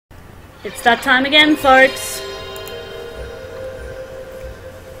It's that time again, folks.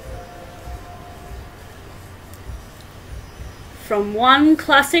 From one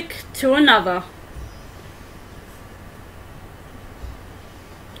classic to another.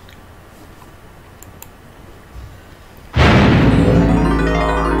 Can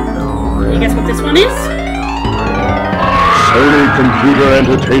you guess what this one is? Sony Computer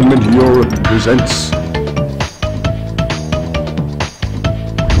Entertainment Europe presents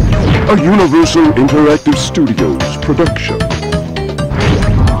a Universal Interactive Studios production.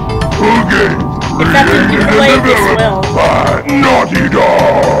 If that didn't play, this will. Naughty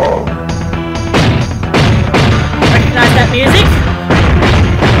Dog! Recognize that music?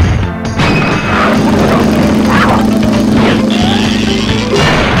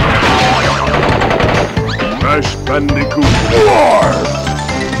 Crash Bandicoot 4!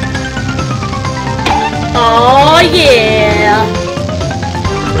 Oh yeah!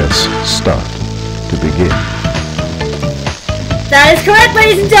 Press start to begin. That is correct,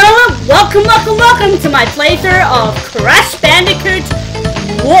 ladies and gentlemen. Welcome, welcome, welcome to my playthrough of Crash Bandicoot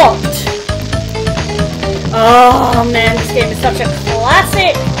Warped. Oh man, this game is such a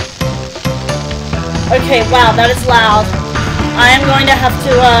classic. Okay, wow, that is loud. I am going to have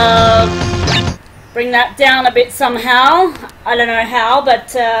to bring that down a bit somehow. I don't know how,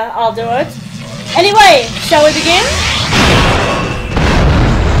 but I'll do it. Anyway, shall we begin?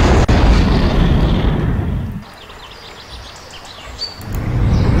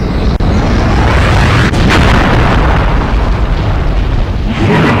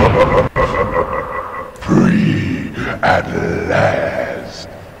 Free at last.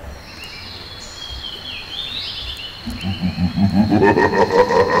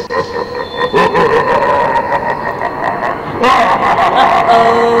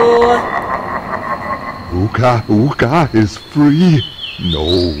 Uka Uka is free.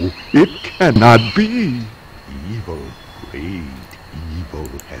 No, it cannot be. Evil, great evil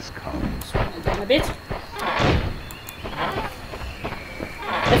has come. Down a bit.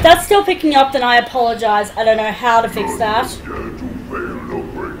 If that's still picking up, then I apologize. I don't know how to fix that.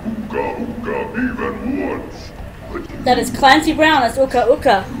 That is Clancy Brown as Uka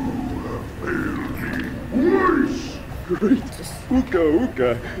Uka. Great Uka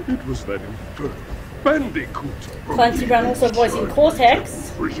Uka, it was that infernal Bandicoot. Clancy Brown also voicing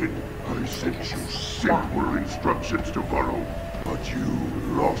Cortex. I sent you simple instructions to follow, but you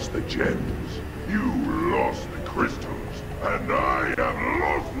lost the gems, you lost the crystals, and I have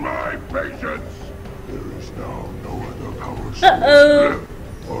lost my patience. There is now no other power source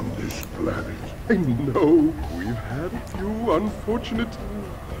left on this planet. I know we've had a few unfortunate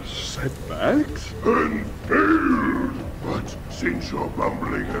setbacks and failed, but since your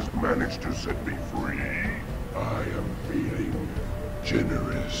bumbling has managed to set me free, I am feeling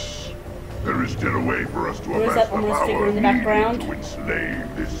generous. There is still a way for us to amass the power in the background to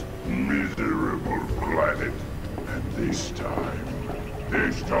enslave this miserable planet. And this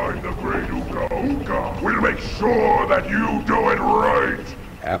time the great Uka Uka will make sure that you do it right.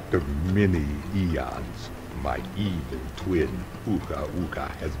 After many eons, my evil twin Uka Uka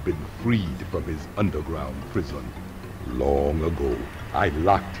has been freed from his underground prison. Long ago, I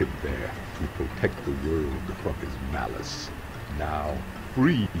locked him there to protect the world from his malice. Now,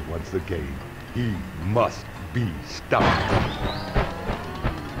 free once again, he must be stopped.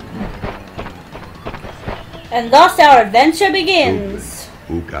 And thus our adventure begins.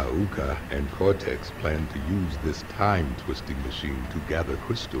 Uka Uka and Cortex plan to use this time-twisting machine to gather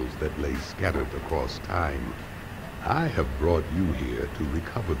crystals that lay scattered across time. I have brought you here to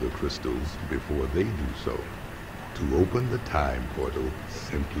recover the crystals before they do so. To open the time portal,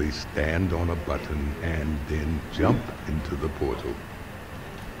 simply stand on a button and then jump into the portal.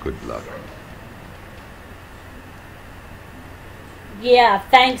 Good luck. Yeah,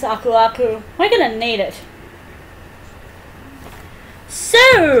 thanks, Aku Aku. We're gonna need it.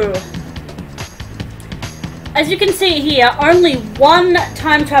 So, as you can see here, only one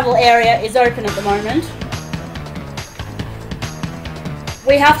time travel area is open at the moment.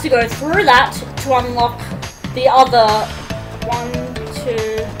 We have to go through that to unlock the other 1,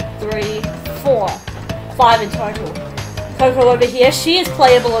 2, 3, 4, 5 in total. Coco over here, she is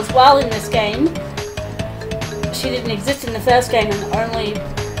playable as well in this game. She didn't exist in the first game and only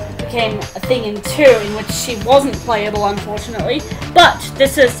became a thing in 2, in which she wasn't playable, unfortunately. But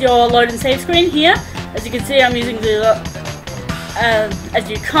this is your load and save screen here. As you can see, I'm using the as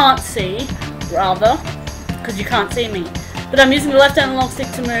you can't see, rather, because you can't see me. But I'm using the left analog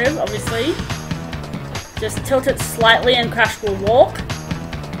stick to move, obviously. Just tilt it slightly and Crash will walk.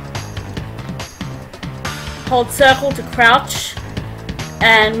 Hold circle to crouch.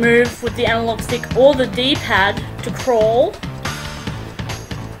 and move with the analog stick or the D-pad to crawl.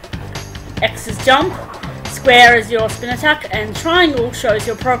 X is jump, square is your spin attack, and triangle shows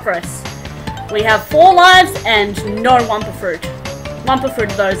your progress. We have 4 lives and no Wumpa Fruit. Wumpa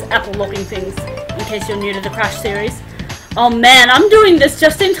Fruit are those apple-looking things, in case you're new to the Crash series. Oh man, I'm doing this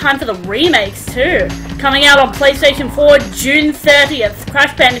just in time for the remakes too. Coming out on PlayStation 4 June 30th,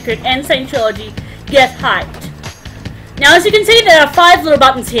 Crash Bandicoot Insane Trilogy. Get hyped. Now as you can see, there are 5 little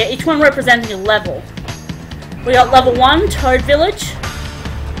buttons here, each one representing a level. We got level 1, Toad Village.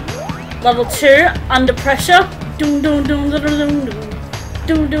 Level 2, Under Pressure. Doom doom doom doom doom doom.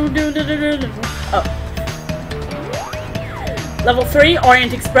 Doom doom doom doom doom doom. Oh. Level 3,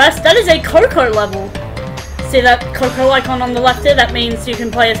 Orient Express. That is a Coco level. See that Coco icon on the left there? That means you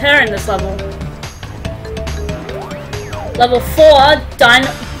can play as her in this level. Level 4,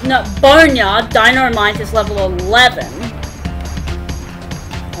 Boneyard Dynamite is level 11.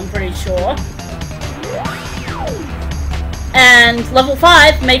 I'm pretty sure. And level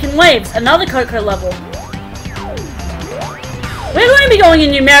 5, Making Waves, another Coco level. We're going to be going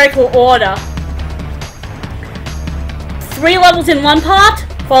in numerical order. 3 levels in one part,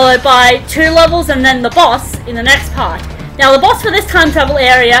 followed by 2 levels and then the boss in the next part. Now the boss for this time travel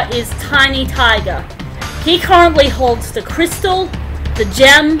area is Tiny Tiger. He currently holds the crystal, the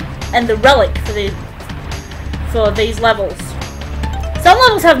gem, and the relic for these levels. Some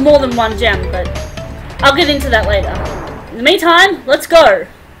levels have more than 1 gem, but I'll get into that later. In the meantime, let's go.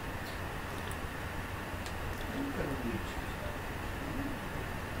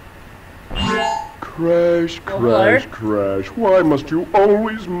 Crash, crash, crash. Why must you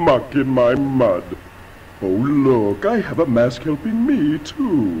always muck in my mud? Oh look, I have a mask helping me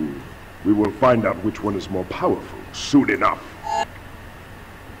too. We will find out which one is more powerful soon enough.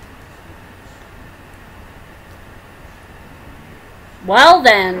 Well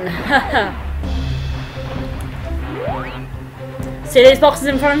then. See these boxes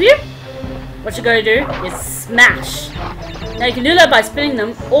in front of you? What you're going to do is smash. Now you can do that by spinning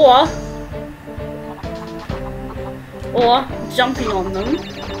them or jumping on them,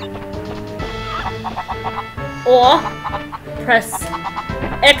 or press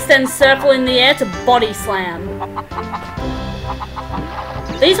X and circle in the air to body slam.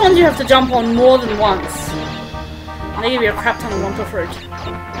 These ones you have to jump on more than once. And they give you a crap ton of Wumpa Fruit.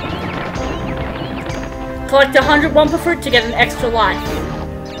 Collect 100 Wumpa Fruit to get an extra life.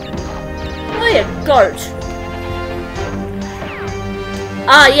 Oh yeah, goat.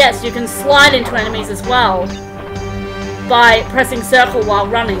 Ah yes, you can slide into enemies as well by pressing circle while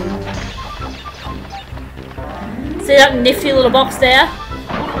running. See that nifty little box there?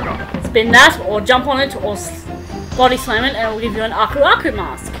 Spin that, or jump on it, or body slam it, and it will give you an Aku Aku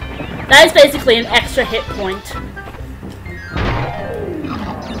mask. That is basically an extra hit point.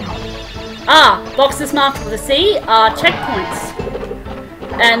 Ah, boxes marked with a C are checkpoints.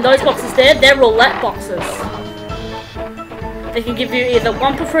 And those boxes there, they're roulette boxes. They can give you either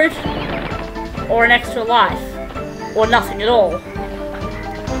Wumpa Fruit or an extra life. Or nothing at all.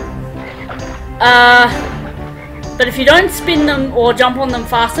 But if you don't spin them or jump on them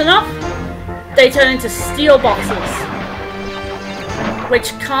fast enough, they turn into steel boxes.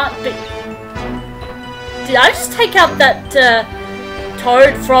 Which can't be... Did I just take out that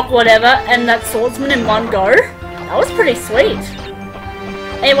Toad, Frog, whatever, and that Swordsman in one go? That was pretty sweet.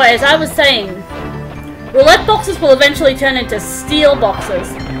 Anyway, as I was saying, roulette boxes will eventually turn into steel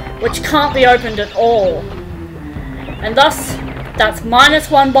boxes, which can't be opened at all. And thus, that's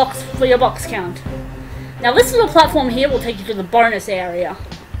 -1 box for your box count. Now this little platform here will take you to the bonus area.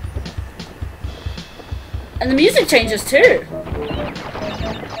 And the music changes too.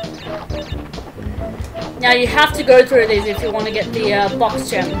 Now you have to go through these if you want to get the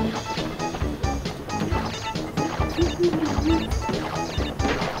box gem.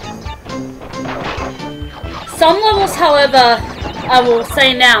 Some levels, however, I will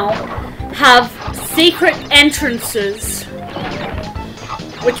say now, have secret entrances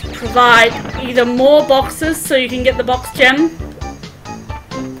which provide either more boxes so you can get the box gem,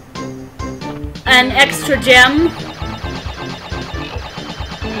 an extra gem,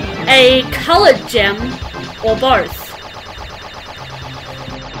 a colored gem, or both.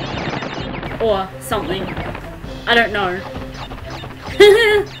 Or something. I don't know.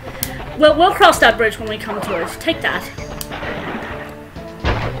 Well, we'll cross that bridge when we come to it. Take that.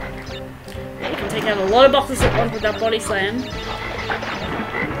 You can take out a lot of boxes at once with that body slam.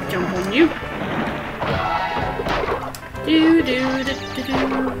 Jump on you.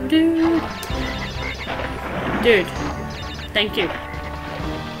 Dude. Thank you.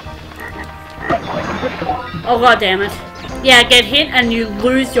 Oh god damn it. Yeah, get hit and you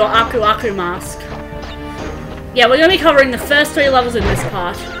lose your Aku Aku mask. Yeah, we're going to be covering the first 3 levels in this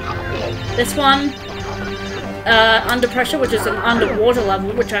part. This one, Under Pressure, which is an underwater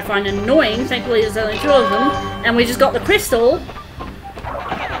level, which I find annoying. Thankfully there's only 2 of them. And we just got the crystal.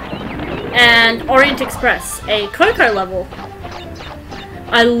 And Orient Express, a Coco level.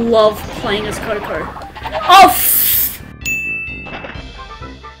 I love playing as Coco. Oh,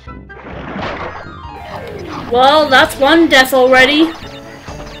 well, that's 1 death already.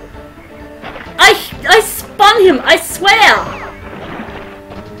 I spun him, I swear!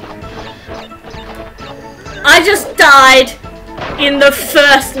 I just died in the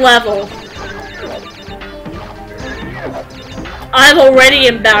first level. I've already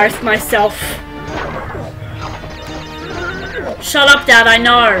embarrassed myself. Shut up, Dad, I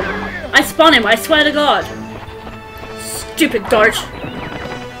know. I spun him, I swear to God. Stupid goat.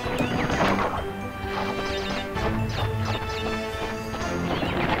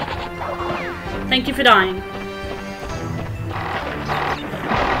 Thank you for dying.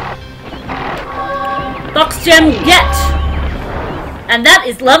 Box gem get! And that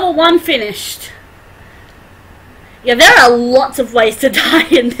is level 1 finished. Yeah, there are lots of ways to die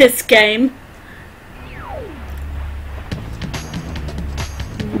in this game.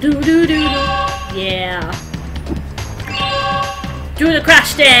 Do-do-do-do. Yeah. Do the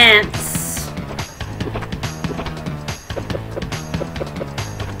crash dance.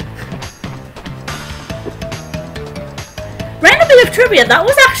 Random bit of trivia, that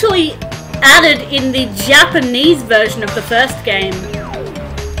was actually added in the Japanese version of the first game.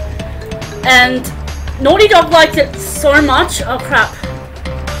 And Naughty Dog liked it so much. Oh crap.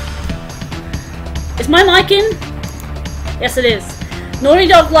 Is my mic in? Yes it is. Naughty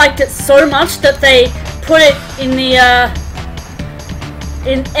Dog liked it so much that they put it in the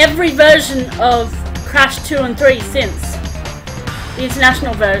in every version of Crash 2 and 3 since. The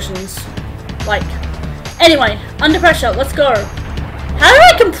international versions. Like, anyway, Under Pressure, let's go. How did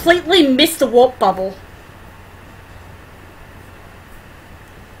I completely miss the warp bubble?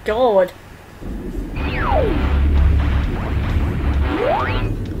 God.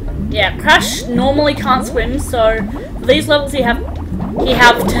 Yeah, Crash normally can't swim, so for these levels he has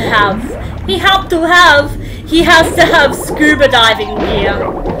to have scuba diving gear,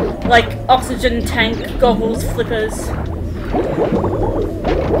 like oxygen tank, goggles, flippers.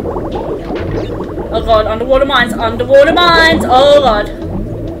 Oh god, underwater mines, underwater mines, oh god.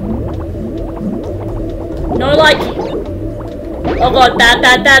 No likey. Oh god, bad,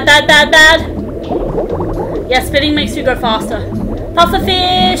 bad, bad, bad, bad, bad. Yeah, spinning makes you go faster. Puffer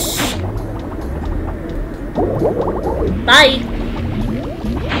fish! Bye!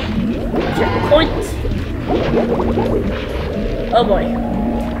 Checkpoint. Oh boy.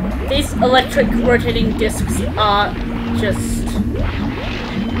 These electric rotating discs are just...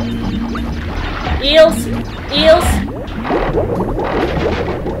 Eels! Eels!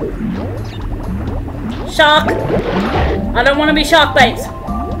 Shark! I don't want to be shark bait!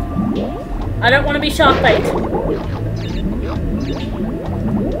 I don't want to be shark bait!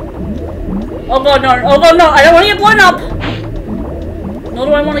 Oh god, no! Oh god, no! I don't want to get blown up! Nor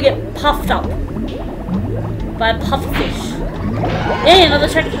do I want to get puffed up by a pufferfish. Hey, another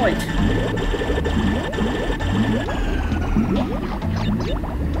checkpoint!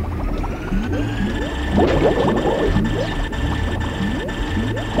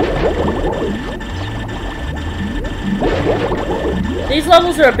 These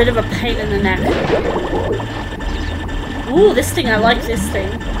levels are a bit of a pain in the neck. Ooh, this thing, I like this thing.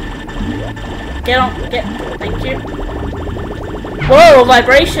 Get on, get, thank you. Whoa,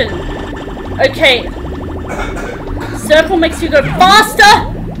 vibration! Okay. Circle makes you go faster!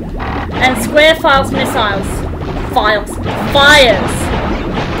 And square fires missiles. Fires.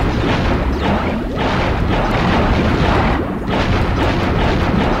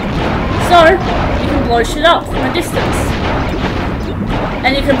 So, you can blow shit up from a distance.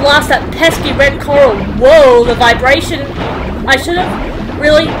 And you can blast that pesky red coral. Whoa, the vibration. I should have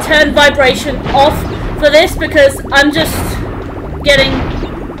really turned vibration off for this because I'm just getting...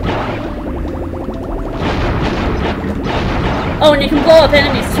 Oh, and you can blow up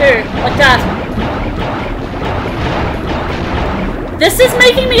enemies too, like that. This is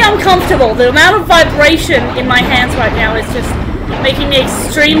making me uncomfortable. The amount of vibration in my hands right now is just making me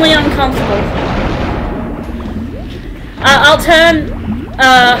extremely uncomfortable. I'll turn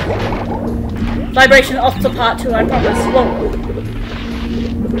vibration off for part 2, I promise. Whoa.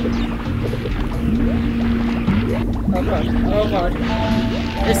 Oh god, oh god.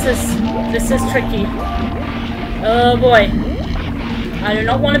 This is tricky. Oh boy. I do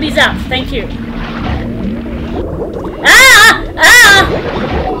not want to be zapped, thank you. Ah!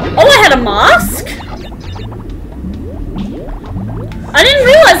 Oh, I had a mask? I didn't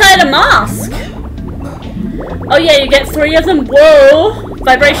realize I had a mask. Oh yeah, you get 3 of them. Whoa!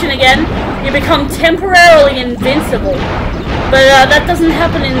 Vibration again. You become temporarily invincible. But that doesn't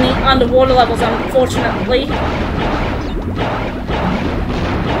happen in the underwater levels, unfortunately.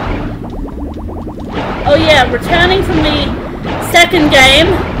 Oh yeah, returning from the second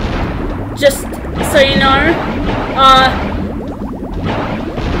game, just so you know,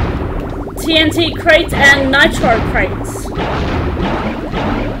 TNT crates and nitro crates.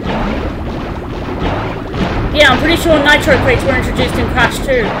 Yeah, I'm pretty sure nitro crates were introduced in Crash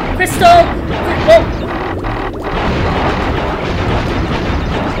 2. Crystal! Whoa!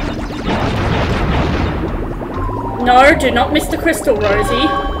 No, do not miss the crystal, Rosie.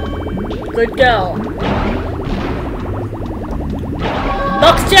 Good girl.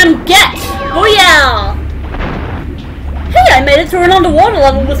 Box gem get! Booyah! Hey, I made it through an underwater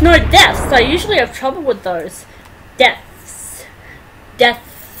level with no deaths. I usually have trouble with those. Deaths.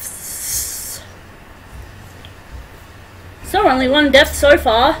 So, only 1 death so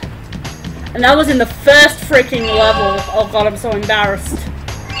far. And that was in the first freaking level. Oh god, I'm so embarrassed.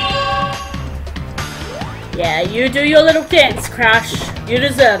 Yeah, you do your little dance, Crash. You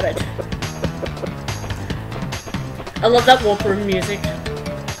deserve it. I love that warp room music.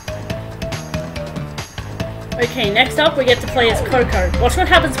 Okay, next up we get to play as Coco. Watch what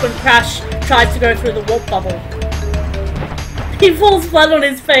happens when Crash tries to go through the warp bubble. He falls flat on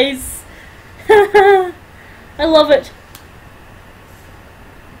his face. I love it.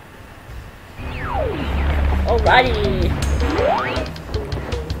 Alrighty.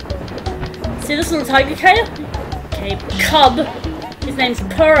 See this little tiger cave? Okay, cub. His name's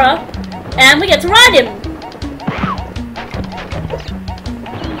Purra. And we get to ride him!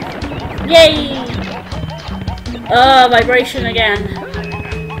 Yay! Vibration again.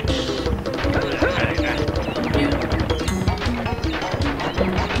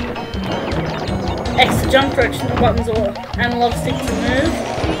 X to jump, directional buttons or analog stick to move.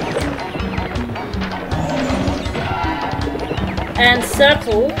 And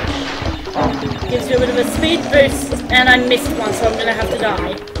circle gives you a bit of a speed boost, and I missed one, so I'm gonna have to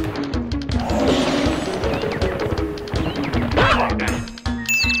die.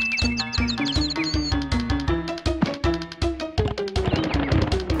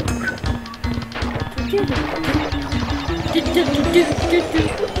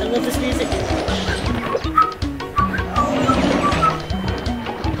 I love this music.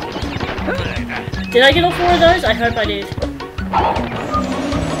 Did I get all 4 of those? I hope I did.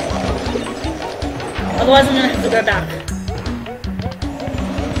 Otherwise I'm gonna have to go back.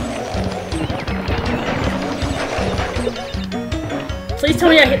 Please tell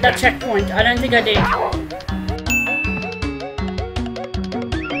me I hit that checkpoint. I don't think I did.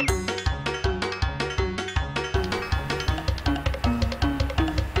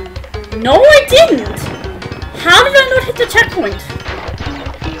 No, I didn't! How did I not hit the checkpoint?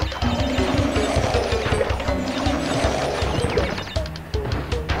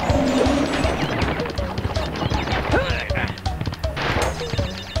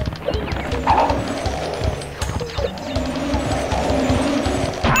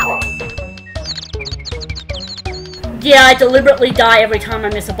 Yeah, I deliberately die every time I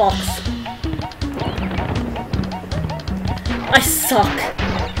miss a box. I suck.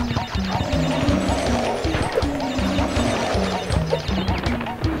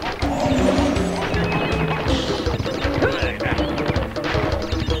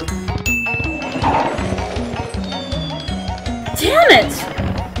 Damn it!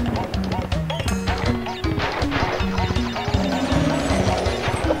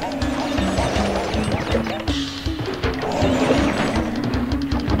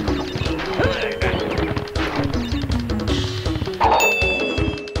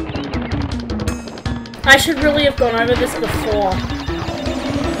 I should really have gone over this before.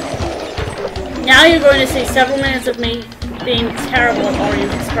 Now you're going to see several minutes of me being terrible at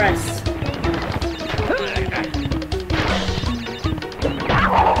Orient Express.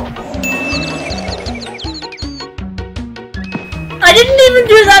 I didn't even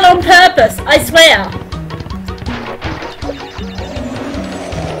do that on purpose, I swear.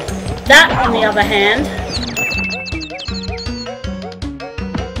 That, on the other hand,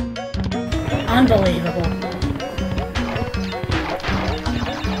 unbelievable.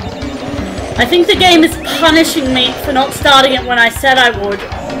 I think the game is punishing me for not starting it when I said I would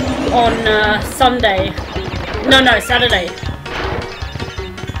on Sunday. No, Saturday.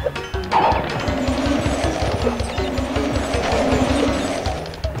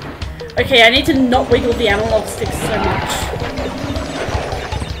 Okay, I need to not wiggle the analog sticks so much.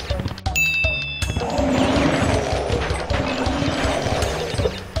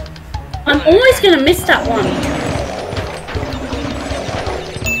 I'm always gonna miss that one.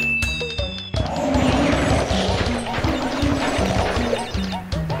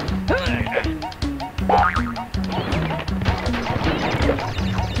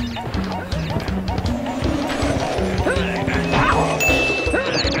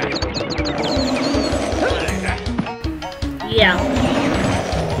 Yeah.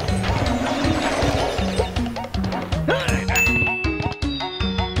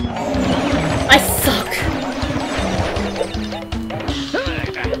 I suck.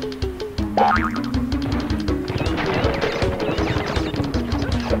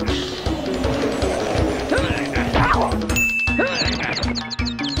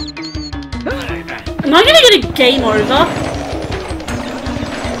 Am I gonna get a game over?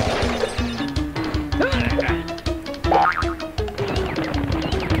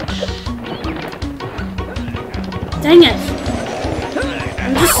 Dang it.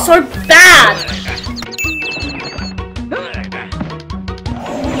 I'm just so bad.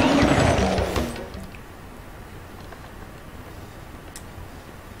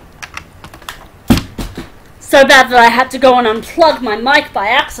 So bad that I had to go and unplug my mic by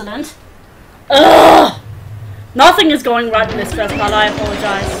accident. Ugh! Nothing is going right in this first part, I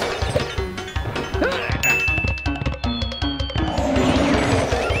apologize.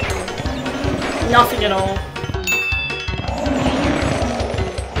 Nothing at all.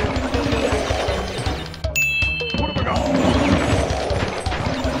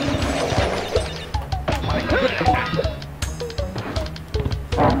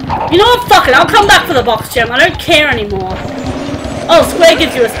 You know what, fuck it, I'll come back for the box gem, I don't care anymore. Oh, Square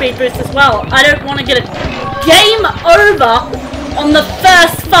gives you a speed boost as well. I don't want to get a game over on the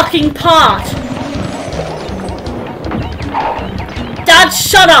first fucking part. Dad,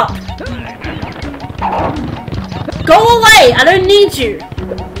 shut up! Go away, I don't need you.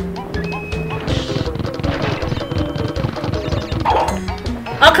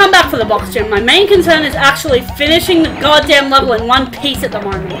 I'll come back for the box gem. My main concern is actually finishing the goddamn level in one piece at the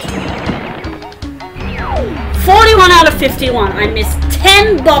moment. 41 out of 51. I missed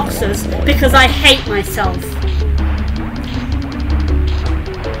 10 boxes because I hate myself.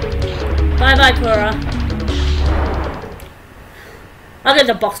 Bye bye, Cora. I'll get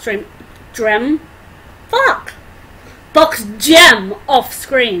the box gem. Fuck! Box gem off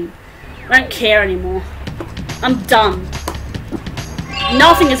screen. I don't care anymore. I'm done.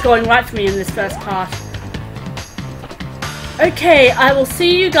 Nothing is going right for me in this first part. Okay, I will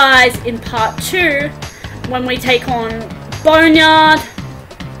see you guys in part 2 when we take on Boneyard,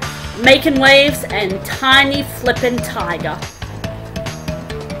 Making Waves, and Tiny Flippin' Tiger.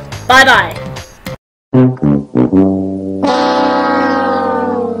 Bye bye.